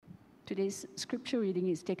Today's scripture reading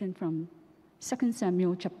is taken from 2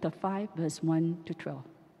 Samuel chapter 5, verse 1 to 12.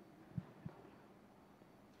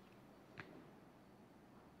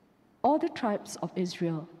 All the tribes of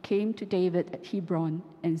Israel came to David at Hebron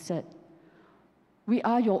and said, "We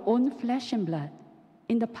are your own flesh and blood.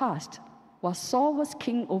 In the past, while Saul was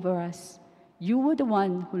king over us, you were the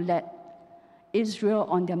one who led Israel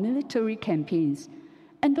on their military campaigns.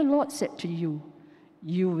 And the Lord said to you,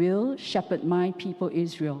 'You will shepherd my people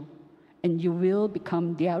Israel, and you will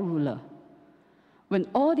become their ruler.' When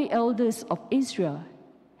all the elders of Israel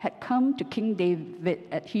had come to King David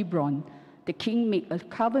at Hebron, the king made a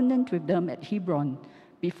covenant with them at Hebron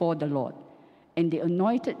before the Lord, and they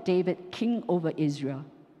anointed David king over Israel.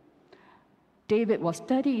 David was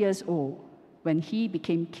 30 years old when he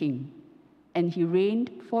became king, and he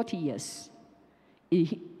reigned 40 years.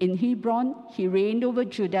 In Hebron, he reigned over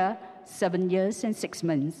Judah 7 years and 6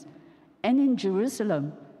 months, and in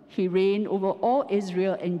Jerusalem, he reigned over all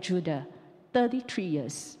Israel and Judah 33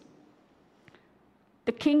 years.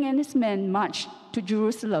 The king and his men marched to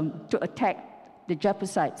Jerusalem to attack the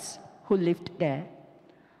Jebusites who lived there.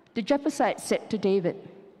 The Jebusites said to David,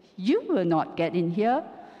 "You will not get in here.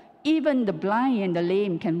 Even the blind and the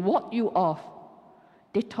lame can ward you off."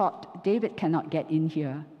 They thought, "David cannot get in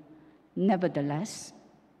here." Nevertheless,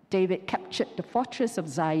 David captured the fortress of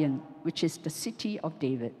Zion, which is the city of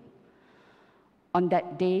David. On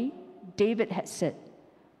that day, David had said,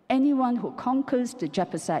 "Anyone who conquers the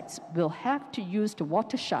Jebusites will have to use the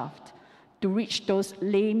water shaft to reach those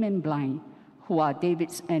lame and blind who are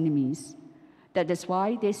David's enemies." That is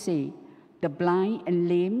why they say, "The blind and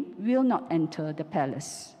lame will not enter the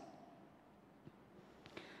palace."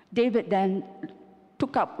 David then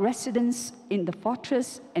took up residence in the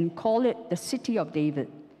fortress and called it the City of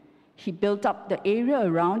David. He built up the area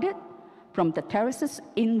around it from the terraces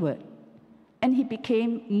inward, and he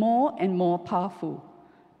became more and more powerful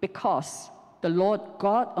because the Lord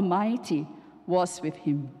God Almighty was with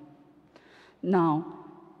him. Now,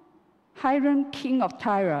 Hiram, king of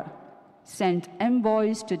Tyre, sent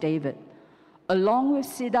envoys to David, along with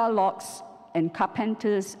cedar logs and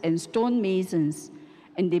carpenters and stonemasons,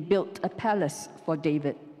 and they built a palace for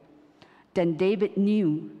David. Then David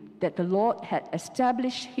knew that the Lord had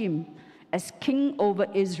established him as king over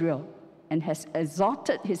Israel and has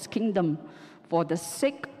exalted his kingdom for the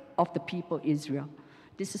sake of the people Israel.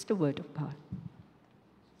 This is the word of God.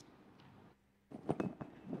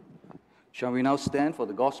 Shall we now stand for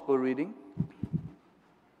the gospel reading?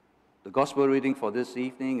 The gospel reading for this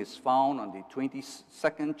evening is found on the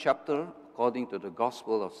 22nd chapter according to the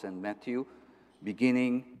Gospel of St. Matthew,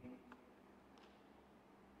 beginning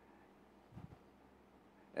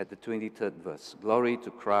at the 23rd verse. Glory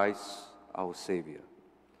to Christ, our Savior.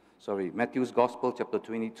 Matthew's Gospel, chapter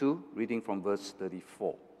 22, reading from verse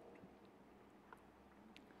 34.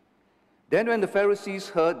 Then when the Pharisees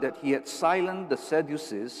heard that he had silenced the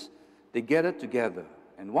Sadducees, they gathered together,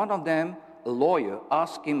 and one of them, a lawyer,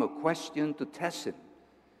 asked him a question to test him.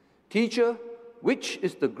 "Teacher, which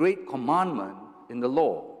is the great commandment in the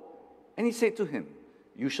law?" And he said to him,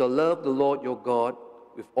 "You shall love the Lord your God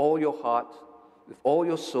with all your heart, with all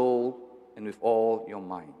your soul, and with all your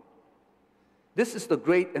mind. This is the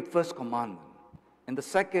great and first commandment. And the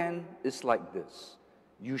second is like this: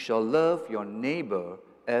 you shall love your neighbor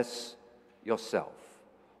as yourself.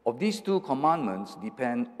 Of these two commandments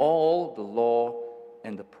depend all the law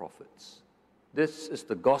and the prophets." This is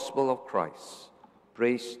the gospel of Christ.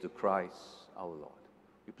 Praise to Christ our Lord.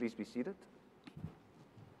 Will you please be seated?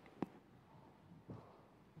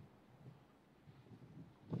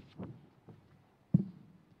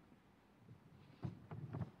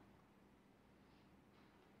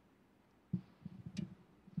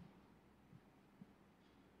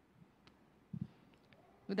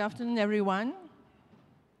 Good afternoon, everyone.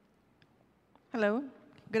 Hello.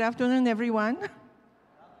 Good afternoon, everyone.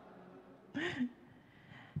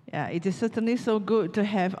 Yeah, it is certainly so good to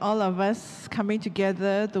have all of us coming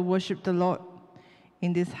together to worship the Lord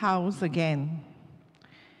in this house again.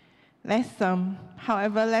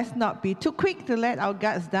 However, let's not be too quick to let our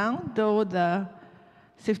guards down, though the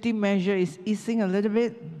safety measure is easing a little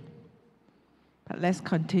bit. But let's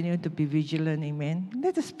continue to be vigilant, amen.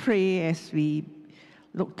 Let us pray as we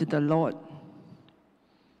look to the Lord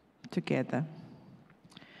together.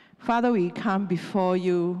 Father, we come before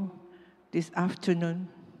you this afternoon.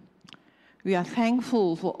 We are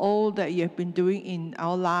thankful for all that you have been doing in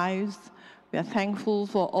our lives. We are thankful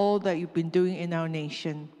for all that you've been doing in our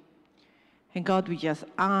nation. And God, we just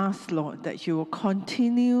ask, Lord, that you will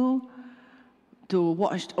continue to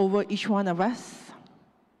watch over each one of us,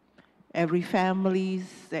 every family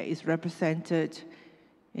that is represented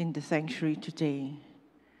in the sanctuary today.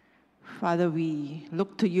 Father, we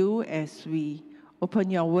look to you as we open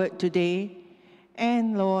your word today.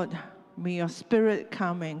 And Lord, may your Spirit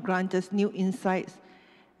come and grant us new insights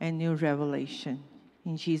and new revelation.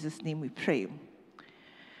 In Jesus' name we pray.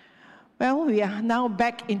 Well, we are now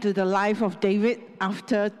back into the life of David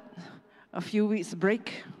after a few weeks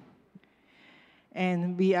break.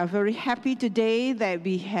 And we are very happy today that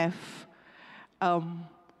we have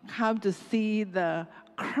come to see the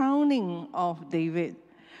crowning of David.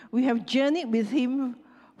 We have journeyed with him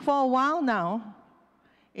for a while now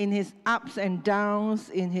in his ups and downs,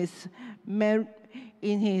 in his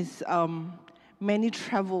many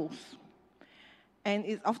travels. And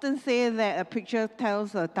it's often said that a picture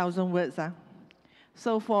tells 1,000 words.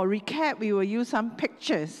 So for recap, we will use some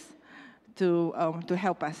pictures to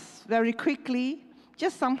help us. Very quickly,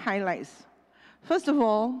 just some highlights. First of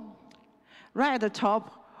all, right at the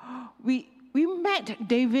top, we met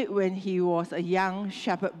David when he was a young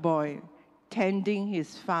shepherd boy, tending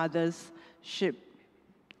his father's sheep.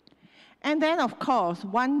 And then, of course,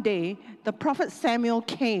 one day, the prophet Samuel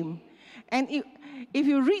came. And if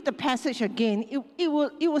you read the passage again, it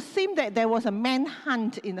will seem that there was a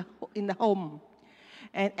manhunt in the home.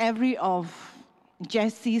 And every of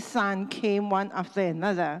Jesse's sons came one after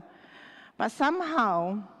another. But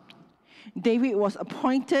somehow, David was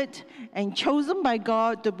appointed and chosen by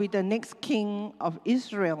God to be the next king of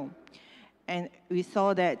Israel. And we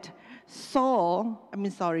saw that Samuel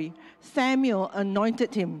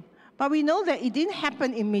anointed him. But we know that it didn't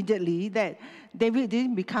happen immediately, that David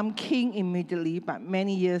didn't become king immediately, but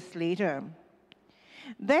many years later.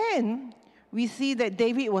 Then we see that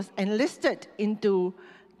David was enlisted into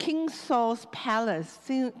King Saul's palace,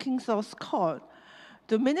 King Saul's court,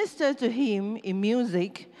 to minister to him in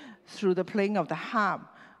music through the playing of the harp,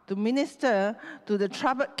 to minister to the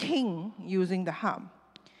troubled king using the harp.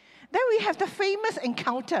 Then we have the famous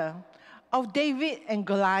encounter of David and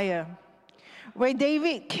Goliath, where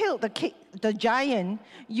David killed the giant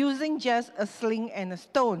using just a sling and a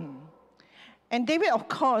stone. And David, of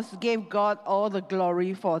course, gave God all the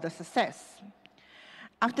glory for the success.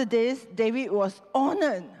 After this, David was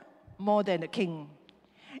honored more than the king.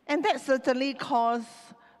 And that certainly caused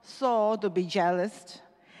Saul to be jealous.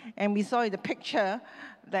 And we saw in the picture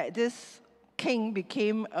that this king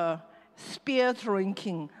became a spear-throwing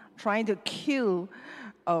king, trying to kill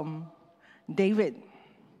David.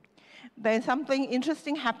 Then something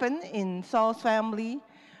interesting happened in Saul's family,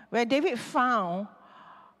 where David found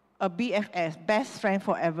a BFS, best friend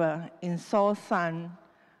forever, in Saul's son,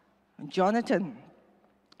 Jonathan.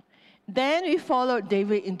 Then we followed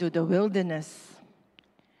David into the wilderness,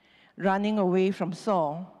 running away from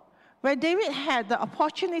Saul, where David had the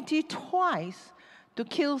opportunity twice to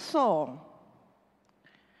kill Saul.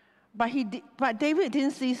 But David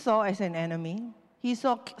didn't see Saul as an enemy. He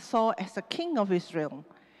saw Saul as a king of Israel.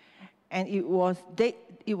 And it was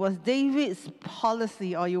David's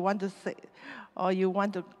policy, or you want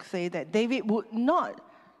to say that David would not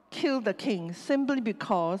kill the king simply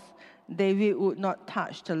because David would not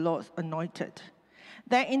touch the Lord's anointed.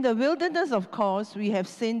 Then in the wilderness, of course, we have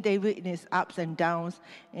seen David in his ups and downs,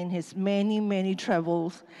 in his many, many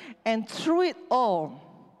travels. And through it all,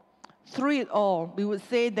 we would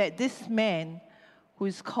say that this man, who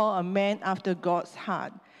is called a man after God's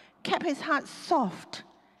heart, kept his heart soft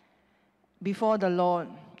before the Lord.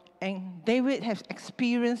 And David has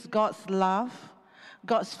experienced God's love,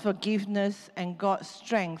 God's forgiveness, and God's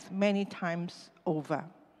strength many times over.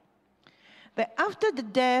 That after the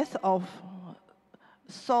death of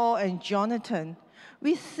Saul and Jonathan,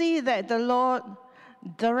 we see that the Lord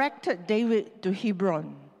directed David to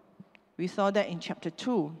Hebron. We saw that in chapter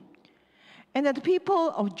 2. And that the people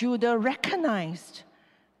of Judah recognized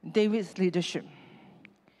David's leadership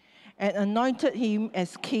and anointed him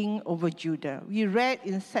as king over Judah. We read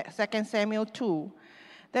in 2 Samuel 2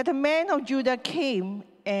 that the men of Judah came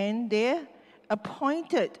and they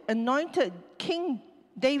anointed King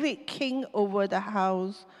David king over the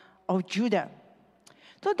house of Judah.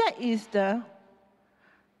 So that is the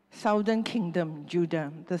southern kingdom,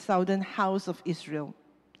 Judah, the southern house of Israel.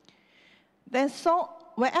 Then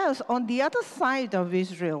whereas on the other side of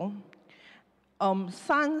Israel,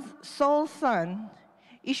 Saul's son,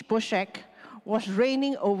 Ishbosheth, was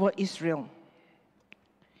reigning over Israel,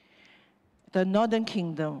 the northern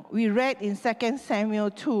kingdom. We read in 2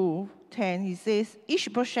 Samuel 2:10, he says,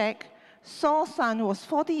 Ishbosheth, Saul's son, was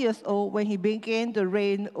 40 years old when he began to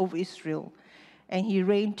reign over Israel, and he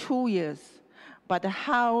reigned 2 years. But the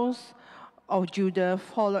house of Judah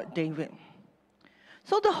followed David.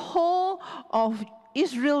 So the whole of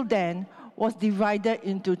Israel then was divided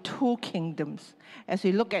into two kingdoms. As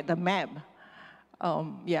we look at the map,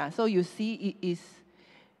 so you see it is,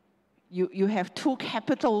 you have two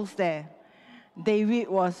capitals there. David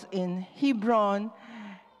was in Hebron,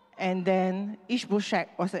 and then Ishbosheth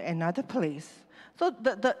was at another place. So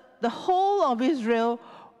the whole of Israel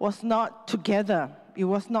was not together. It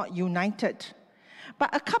was not united.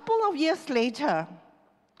 But a couple of years later,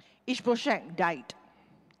 Ishbosheth died.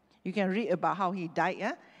 You can read about how he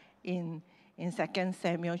died in 2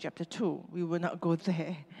 Samuel chapter 2. We will not go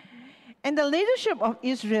there. And the leadership of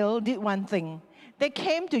Israel did one thing. They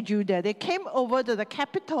came to Judah. They came over to the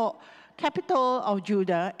capital of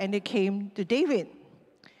Judah, and they came to David.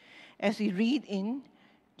 As we read in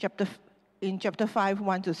chapter 5,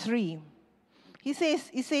 1-3. He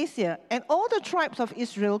says here, and all the tribes of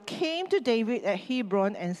Israel came to David at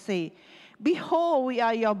Hebron and say, behold, we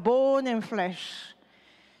are your bone and flesh.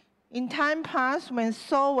 In time past, when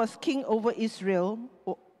Saul was king over Israel,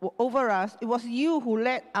 over us, it was you who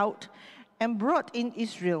led out and brought in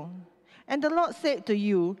Israel. And the Lord said to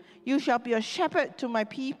you, you shall be a shepherd to my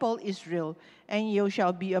people Israel, and you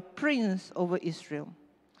shall be a prince over Israel.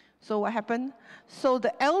 So what happened? So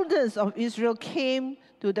the elders of Israel came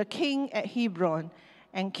to the king at Hebron,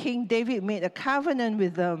 and King David made a covenant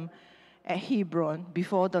with them at Hebron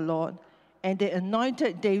before the Lord, and they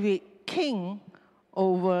anointed David king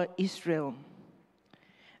over Israel.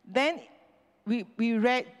 Then we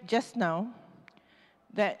read just now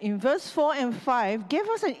that in verse 4 and 5 gave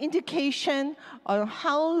us an indication on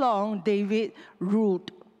how long David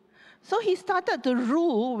ruled. So he started to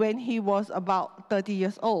rule when he was about 30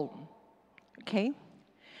 years old. Okay?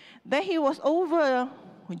 Then he was over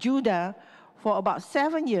Judah for about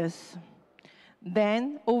 7 years.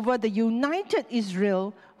 Then over the united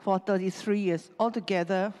Israel for 33 years.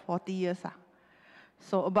 Altogether, 40 years.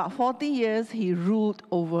 So about 40 years he ruled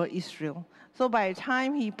over Israel. So by the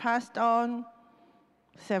time he passed on,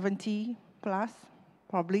 70 plus,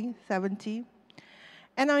 probably 70.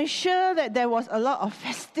 And I'm sure that there was a lot of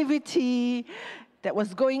festivity that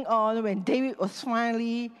was going on when David was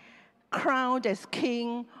finally crowned as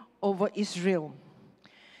king over Israel.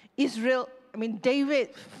 David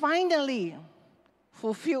finally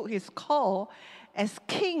fulfilled his call as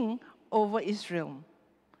king over Israel.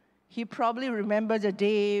 He probably remembered the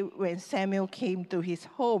day when Samuel came to his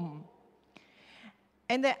home.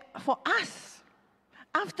 And that for us,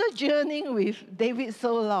 after journeying with David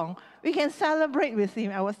so long, we can celebrate with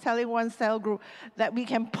him. I was telling one cell group that we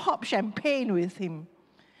can pop champagne with him.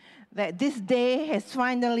 That this day has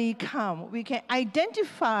finally come. We can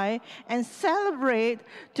identify and celebrate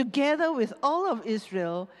together with all of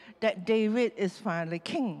Israel that David is finally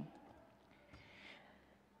king.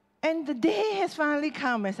 And the day has finally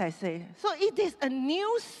come, as I say. So it is a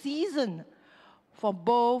new season for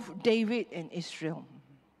both David and Israel.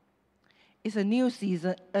 It's a new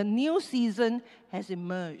season. A new season has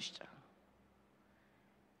emerged.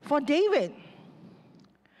 For David,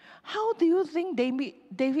 how do you think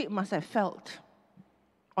David must have felt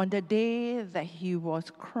on the day that he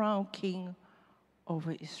was crowned king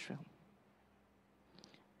over Israel?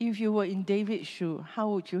 If you were in David's shoe, how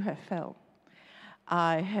would you have felt?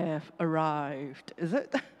 I have arrived. Is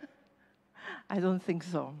it? I don't think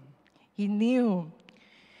so. He knew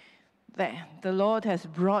that the Lord has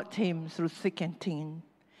brought him through thick and thin.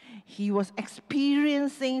 He was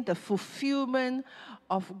experiencing the fulfillment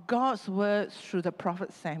of God's words through the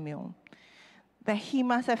prophet Samuel. That he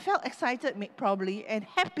must have felt excited, probably, and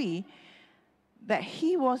happy that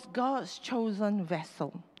he was God's chosen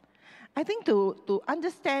vessel. I think to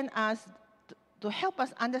understand us, to help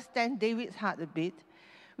us understand David's heart a bit,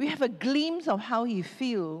 we have a glimpse of how he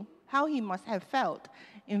must have felt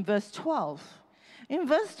in verse 12. In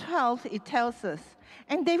verse 12, it tells us,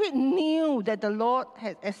 and David knew that the Lord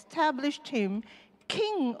had established him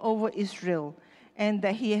king over Israel, and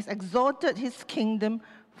that he has exalted his kingdom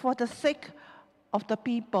for the sake of the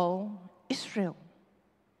people, Israel.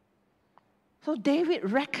 So David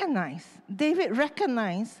recognized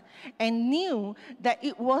and knew that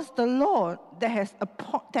it was the Lord that has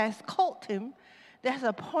called him, that has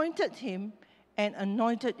appointed him and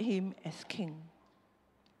anointed him as king.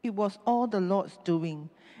 It was all the Lord's doing.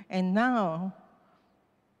 And now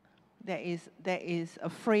there is a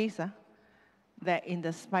phrase that in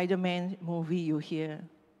the Spider-Man movie you hear.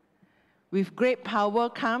 With great power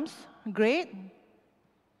comes great.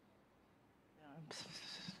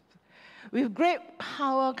 With great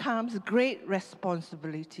power comes great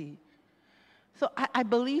responsibility. So I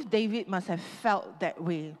believe David must have felt that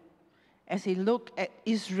way as he looked at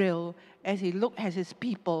Israel, as he looked at his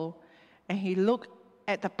people, and he looked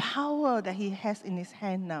at the power that he has in his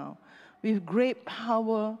hand now with great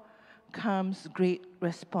power comes great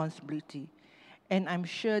responsibility. And I'm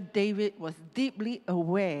sure David was deeply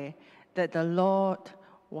aware that the Lord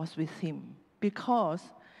was with him. Because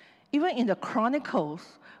even in the Chronicles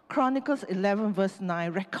 11 verse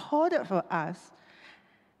 9 recorded for us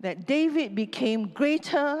that David became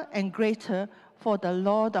greater and greater, for the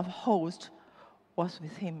Lord of hosts was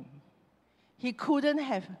with him. He couldn't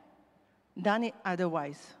have done it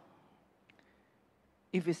otherwise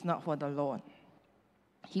if it's not for the Lord.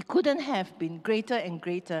 He couldn't have been greater and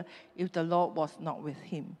greater if the Lord was not with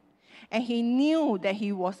him. And he knew that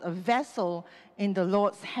he was a vessel in the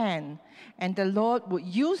Lord's hand, and the Lord would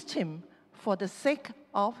use him for the sake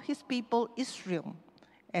of his people Israel,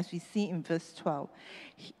 as we see in verse 12.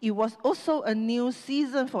 It was also a new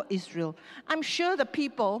season for Israel. I'm sure the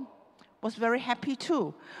people was very happy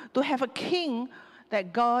too, to have a king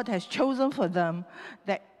that God has chosen for them,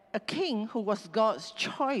 that a king who was God's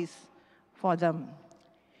choice for them.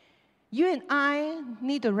 You and I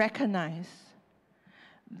need to recognize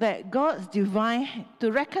that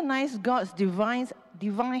to recognize God's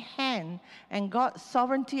divine hand and God's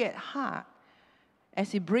sovereignty at heart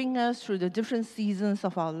as He brings us through the different seasons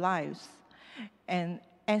of our lives. And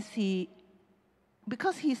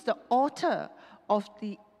because He's the author of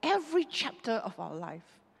every chapter of our life,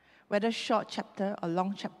 whether short chapter or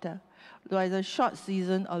long chapter, whether short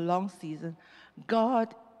season or long season,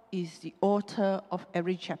 God is the author of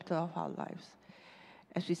every chapter of our lives.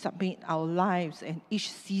 As we submit our lives and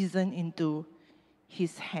each season into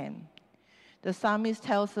His hand. The psalmist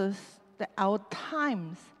tells us that our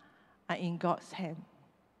times are in God's hand.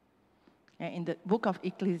 And in the book of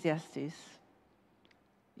Ecclesiastes,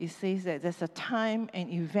 it says that there's a time and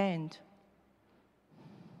event.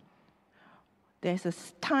 There's a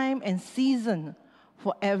time and season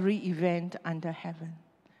for every event under heaven.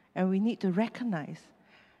 And we need to recognize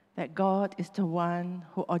that God is the one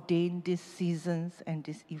who ordained these seasons and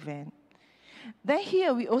this event. Then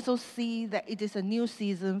here we also see that it is a new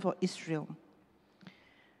season for Israel.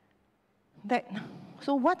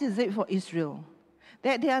 So what is it for Israel?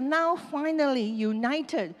 That they are now finally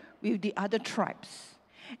united with the other tribes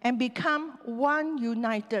and become one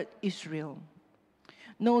united Israel.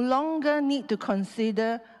 No longer need to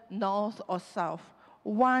consider north or south.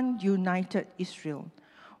 One united Israel.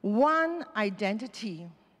 One identity.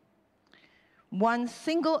 One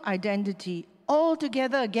single identity, all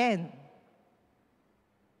together again.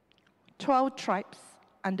 12 tribes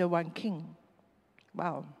under one king.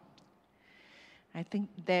 Wow. I think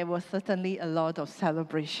there was certainly a lot of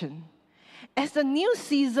celebration. As the new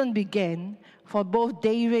season began for both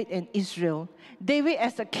David and Israel, David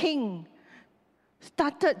as a king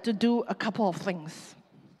started to do a couple of things.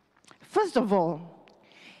 First of all,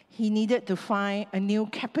 he needed to find a new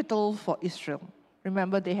capital for Israel.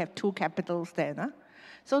 Remember, they have 2 capitals there. Huh?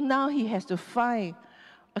 So now he has to find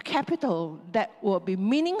a capital that will be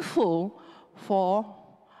meaningful for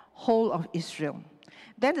whole of Israel.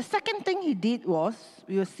 Then the second thing he did was,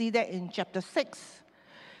 we will see that in chapter 6,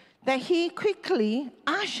 that he quickly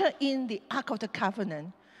ushered in the Ark of the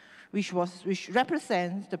Covenant, which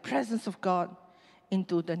represents the presence of God,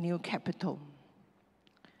 into the new capital.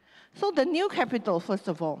 So the new capital, first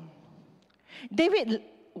of all, David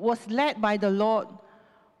was led by the Lord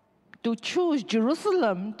to choose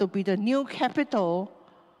Jerusalem to be the new capital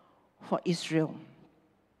for Israel.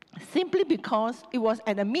 Simply because it was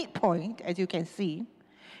at a midpoint, as you can see,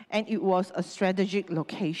 and it was a strategic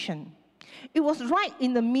location. It was right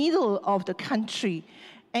in the middle of the country,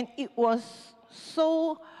 and it was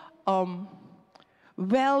so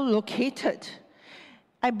well located.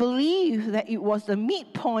 I believe that it was the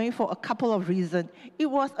midpoint for a couple of reasons. It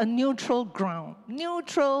was a neutral ground.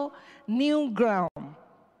 New ground.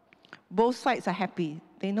 Both sides are happy.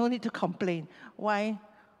 They no need to complain. Why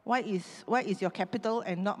is your capital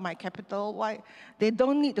and not my capital? Why? They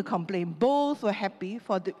don't need to complain. Both were happy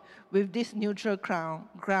with this neutral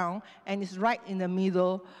ground, and it's right in the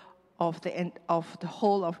middle of the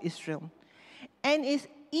whole of Israel. And it's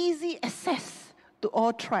easy access to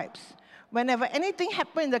all tribes. Whenever anything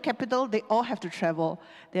happens in the capital, they all have to travel.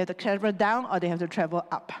 They have to travel down or they have to travel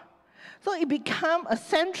up. So it becomes a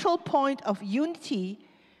central point of unity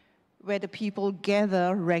where the people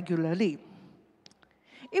gather regularly.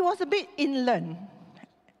 It was a bit inland,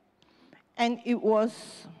 and it was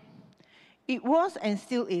and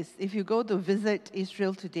still is. If you go to visit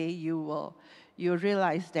Israel today, you'll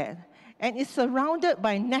realize that. And it's surrounded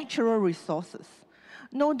by natural resources.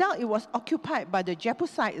 No doubt it was occupied by the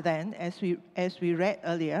Jebusite then, as we read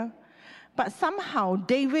earlier. But somehow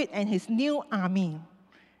David and his new army,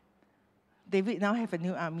 David now have a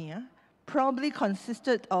new army, probably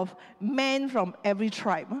consisted of men from every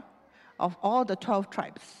tribe, of all the 12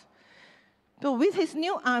 tribes. So with his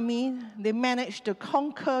new army, they managed to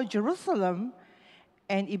conquer Jerusalem,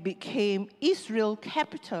 and it became Israel's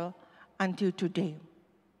capital until today.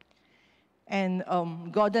 And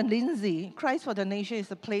Gordon Lindsay, Christ for the Nation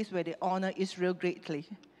is a place where they honor Israel greatly.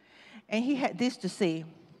 And he had this to say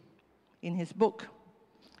in his book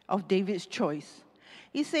of David's Choice.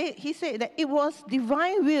 He said that it was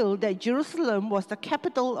divine will that Jerusalem was the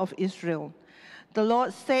capital of Israel. The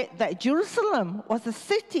Lord said that Jerusalem was the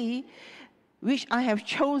city which I have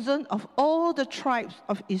chosen of all the tribes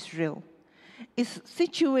of Israel. Its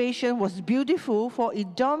situation was beautiful, for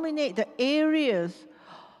it dominated the areas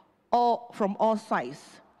from all sides.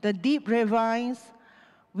 The deep ravines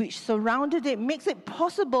which surrounded it makes it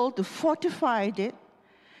possible to fortify it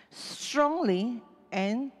strongly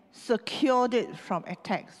and secured it from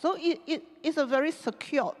attacks. So it is a very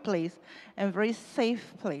secure place and very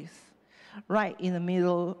safe place, right in the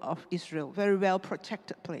middle of Israel, very well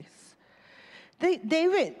protected place.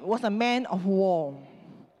 David was a man of war.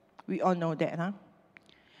 We all know that, huh?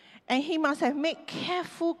 And he must have made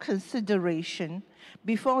careful consideration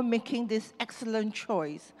before making this excellent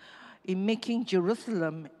choice in making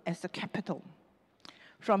Jerusalem as the capital.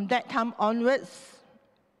 From that time onwards,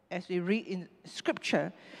 as we read in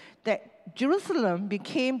Scripture, that Jerusalem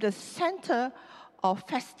became the center of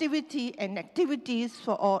festivity and activities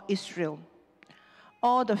for all Israel.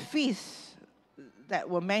 All the feasts that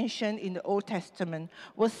were mentioned in the Old Testament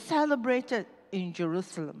were celebrated in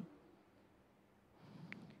Jerusalem.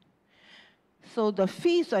 So the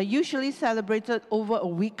feasts are usually celebrated over a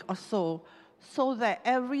week or so that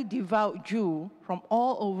every devout Jew from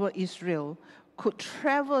all over Israel could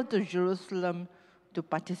travel to Jerusalem to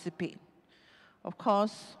participate. Of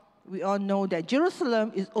course, we all know that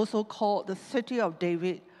Jerusalem is also called the city of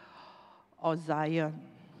David or Zion.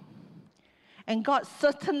 And God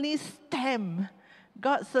certainly stamped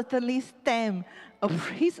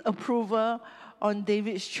his approval on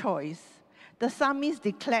David's choice. The psalmist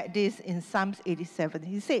declared this in Psalms 87.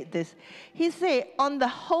 He said this. He said, on the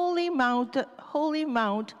holy mount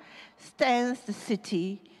stands the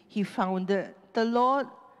city he founded. The Lord,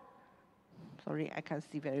 sorry, I can't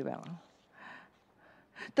see very well.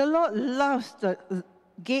 The Lord loves the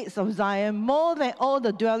gates of Zion more than all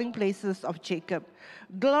the dwelling places of Jacob.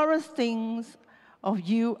 Glorious things of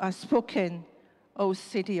you are spoken, O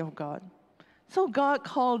city of God. So God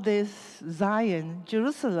called this Zion,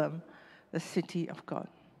 Jerusalem, the city of God.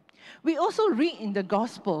 We also read in the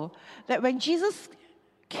gospel that when Jesus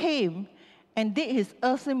came and did his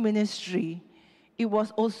earthly ministry, it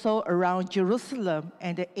was also around Jerusalem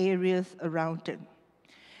and the areas around it.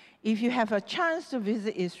 If you have a chance to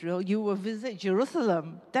visit Israel, you will visit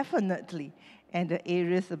Jerusalem, definitely, and the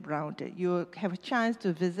areas around it. You will have a chance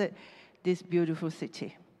to visit this beautiful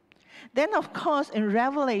city. Then, of course, in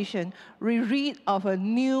Revelation, we read of a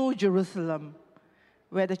new Jerusalem,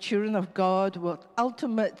 where the children of God will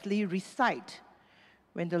ultimately reside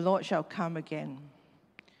when the Lord shall come again.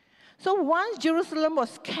 So once Jerusalem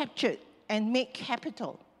was captured and made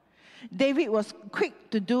capital, David was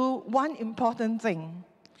quick to do one important thing.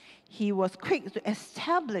 He was quick to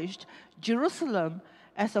establish Jerusalem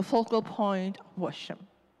as a focal point of worship.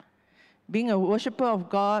 Being a worshiper of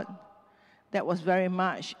God, that was very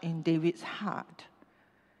much in David's heart.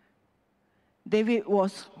 David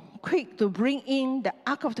was quick to bring in the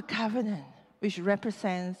Ark of the Covenant, which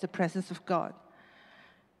represents the presence of God,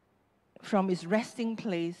 from its resting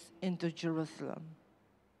place into Jerusalem.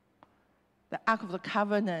 The Ark of the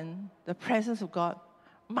Covenant, the presence of God,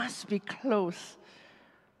 must be close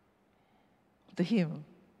to him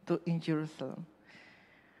in Jerusalem.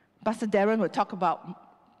 Pastor Darren will talk about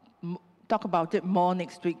it more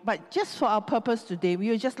next week, but just for our purpose today,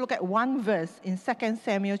 we will just look at one verse in 2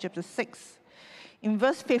 Samuel chapter 6. In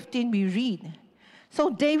verse 15, we read,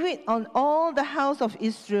 so David and all the house of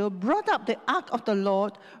Israel brought up the ark of the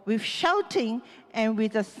Lord with shouting and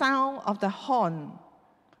with the sound of the horn,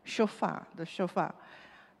 shofar, the shofar.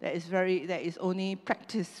 That is only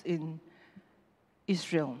practiced in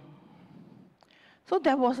Israel. So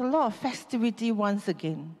there was a lot of festivity once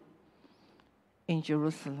again in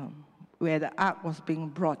Jerusalem, where the ark was being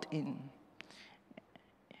brought in.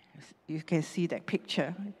 You can see that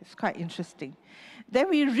picture. It's quite interesting. Then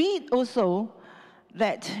we read also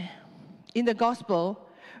that in the gospel,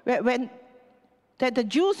 that the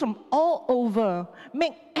Jews from all over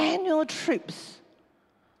make annual trips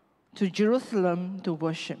to Jerusalem to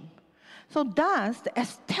worship. So thus, the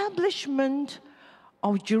establishment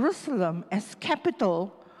of Jerusalem as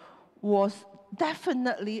capital was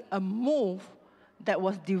definitely a move that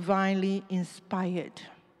was divinely inspired.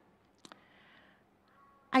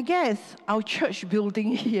 I guess our church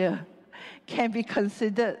building here can be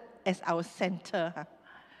considered as our center.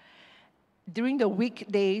 During the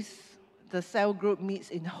weekdays, the cell group meets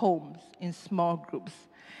in homes, in small groups.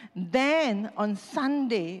 Then on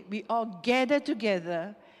Sunday, we all gather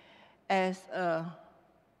together as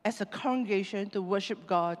a congregation to worship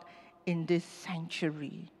God in this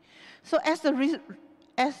sanctuary. So as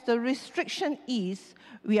the restriction is,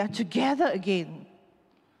 we are together again.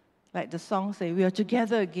 Like the song says, we are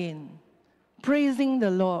together again, praising the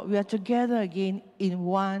Lord. We are together again in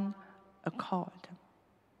one accord.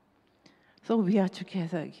 So we are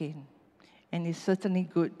together again. And it's certainly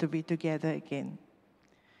good to be together again.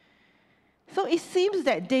 So it seems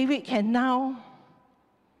that David can now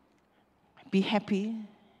be happy,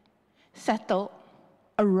 settled,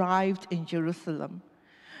 arrived in Jerusalem,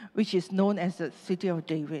 which is known as the city of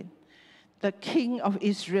David, the king of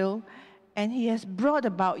Israel, and he has brought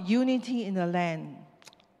about unity in the land.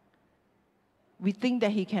 We think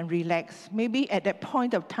that he can relax. Maybe at that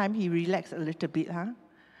point of time, he relaxed a little bit,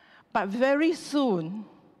 But very soon,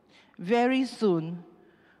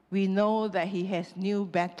 we know that he has new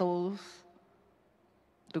battles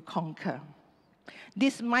to conquer.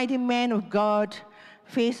 This mighty man of God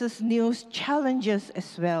faces new challenges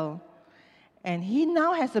as well. And he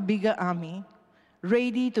now has a bigger army,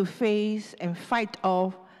 ready to face and fight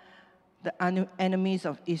off the enemies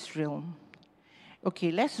of Israel.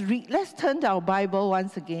 Okay, let's turn to our Bible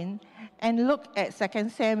once again and look at 2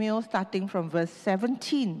 Samuel starting from verse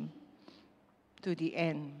 17 to the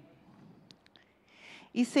end.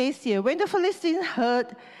 It says here, when the Philistines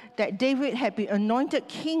heard that David had been anointed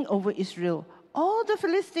king over Israel, all the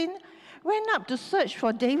Philistines went up to search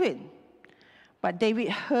for David. But David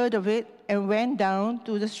heard of it and went down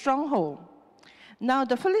to the stronghold. Now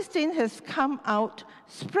the Philistines has come out,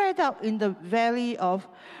 spread out in the valley of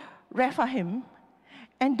Rephaim,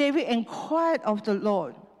 and David inquired of the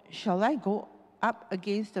Lord, shall I go up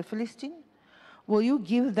against the Philistines? Will you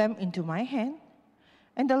give them into my hand?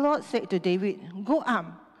 And the Lord said to David, go up,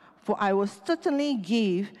 for I will certainly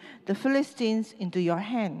give the Philistines into your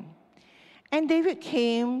hand. And David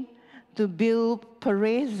came to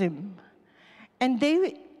Baal-perazim, and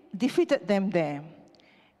David defeated them there.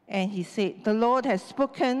 And he said, the Lord has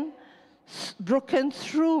broken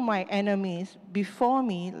through my enemies before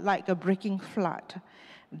me like a breaking flood.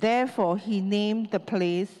 Therefore he named the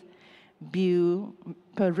place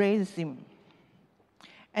Baal-perazim.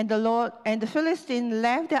 And the Philistines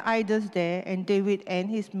left their idols there, and David and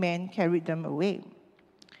his men carried them away.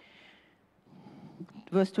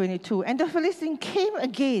 Verse 22, and the Philistines came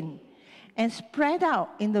again and spread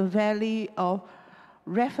out in the valley of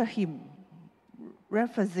Rephaim.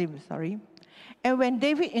 And when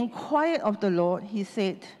David inquired of the Lord, he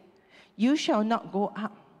said, you shall not go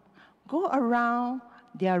up. Go around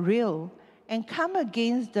their rear and come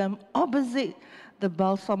against them opposite the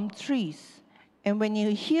balsam trees. And when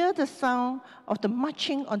you hear the sound of the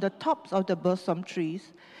marching on the tops of the balsam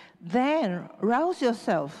trees, then rouse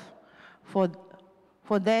yourself, for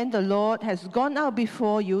then the Lord has gone out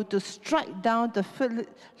before you to strike down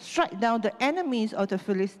the enemies of the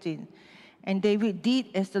Philistines. And David did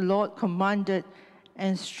as the Lord commanded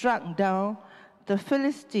and struck down the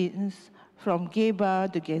Philistines from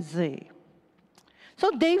Geba to Gezer. So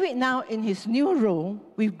David now in his new role,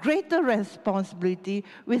 with greater responsibility,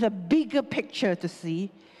 with a bigger picture to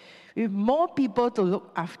see, with more people to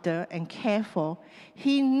look after and care for,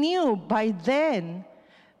 he knew by then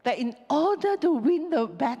that in order to win the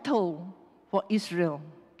battle for Israel,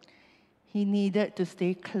 he needed to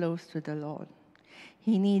stay close to the Lord.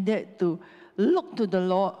 He needed to look to the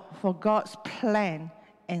Lord for God's plan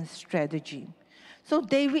and strategy. So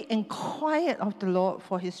David inquired of the Lord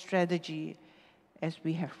for his strategy, as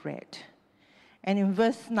we have read. And in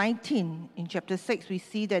verse 19, in chapter 6, we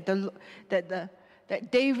see that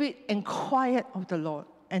David inquired of the Lord,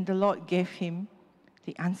 and the Lord gave him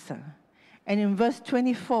the answer. And in verse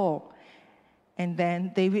 24, and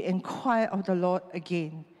then David inquired of the Lord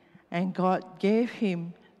again, and God gave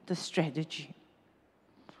him the strategy.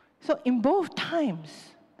 So in both times,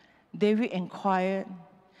 David inquired,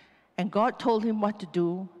 and God told him what to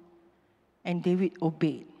do, and David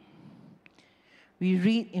obeyed. We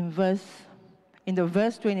read in verse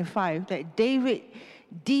 25 that David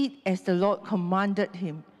did as the Lord commanded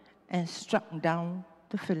him and struck down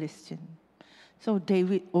the Philistine. So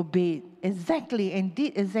David obeyed exactly and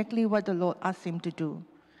did exactly what the Lord asked him to do.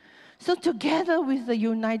 So together with the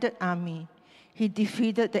united army, he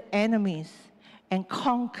defeated the enemies and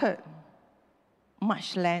conquered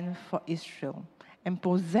much land for Israel and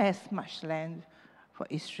possessed much land for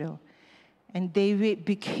Israel. And David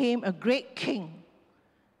became a great king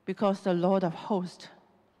because the Lord of hosts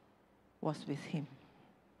was with him.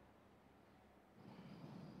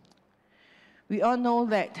 We all know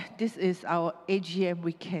that this is our AGM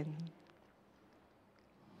weekend.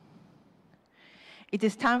 It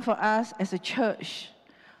is time for us as a church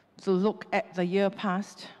to look at the year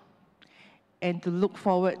past and to look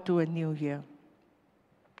forward to a new year.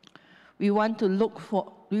 We want to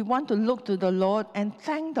look to the Lord and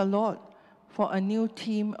thank the Lord for a new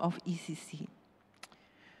team of ECC.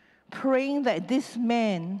 Praying that this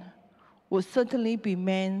man will certainly be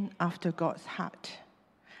man after God's heart.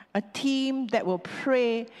 A team that will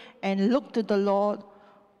pray and look to the Lord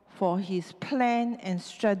for his plan and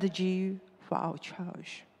strategy for our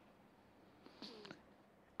church.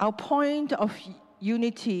 Our point of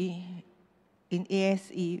unity in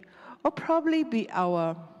ASE will probably be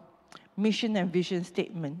our mission and vision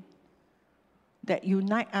statement that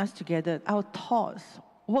unite us together, our thoughts,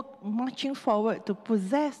 work marching forward to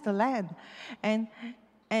possess the land. And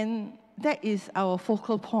that is our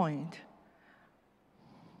focal point.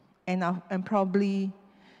 And probably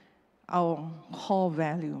our core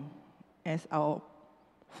value as our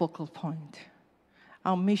focal point.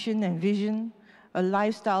 Our mission and vision, a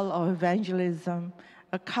lifestyle of evangelism,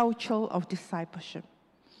 a culture of discipleship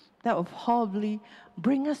that will probably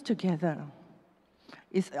bring us together.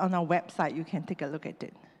 It's on our website, you can take a look at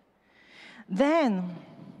it. Then,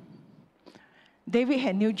 David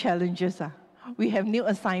had new challenges. We have new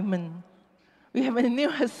assignment. We have a new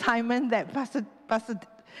assignment that Pastor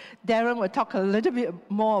Darren will talk a little bit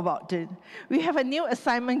more about it. We have a new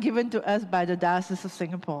assignment given to us by the Diocese of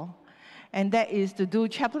Singapore, and that is to do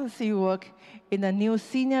chaplaincy work in a new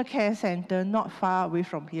senior care center not far away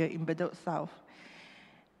from here in Bedok South.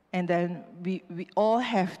 And then we all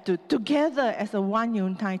have to, together as a one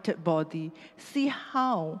united body, see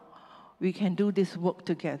how we can do this work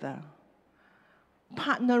together.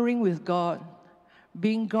 Partnering with God,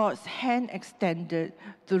 being God's hand extended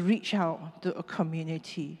to reach out to a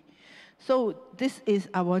community. So this is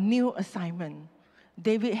our new assignment.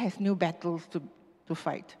 David has new battles to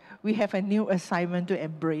fight. We have a new assignment to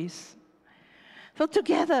embrace. So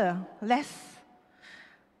together, let's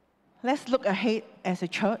look ahead as a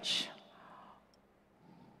church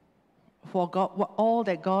for God, all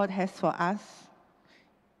that God has for us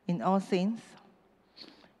in all saints.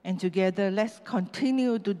 And together, let's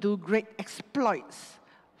continue to do great exploits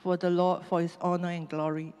for the Lord, for his honor and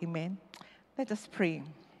glory. Amen. Let us pray.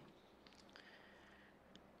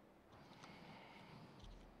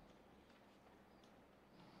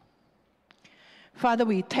 Father,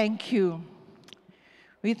 we thank you.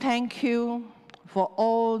 We thank you for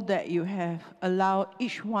all that you have allowed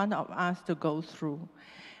each one of us to go through.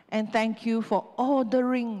 And thank you for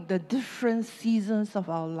ordering the different seasons of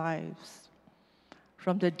our lives.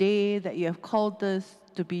 From the day that you have called us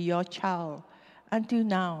to be your child until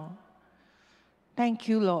now. Thank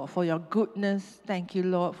you, Lord, for your goodness. Thank you,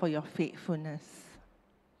 Lord, for your faithfulness,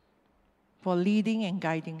 for leading and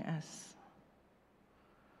guiding us.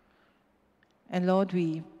 And Lord,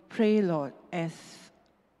 we pray, Lord, as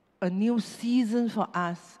a new season for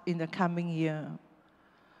us in the coming year.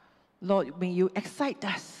 Lord, may you excite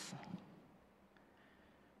us.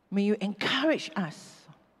 May you encourage us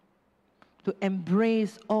to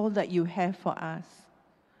embrace all that you have for us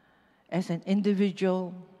as an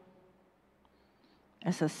individual,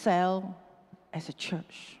 as a cell, as a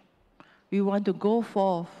church. We want to go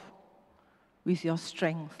forth with your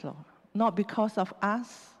strength, Lord, not because of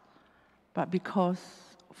us, but because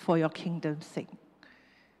for your kingdom's sake.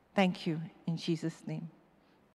 Thank you in Jesus' name.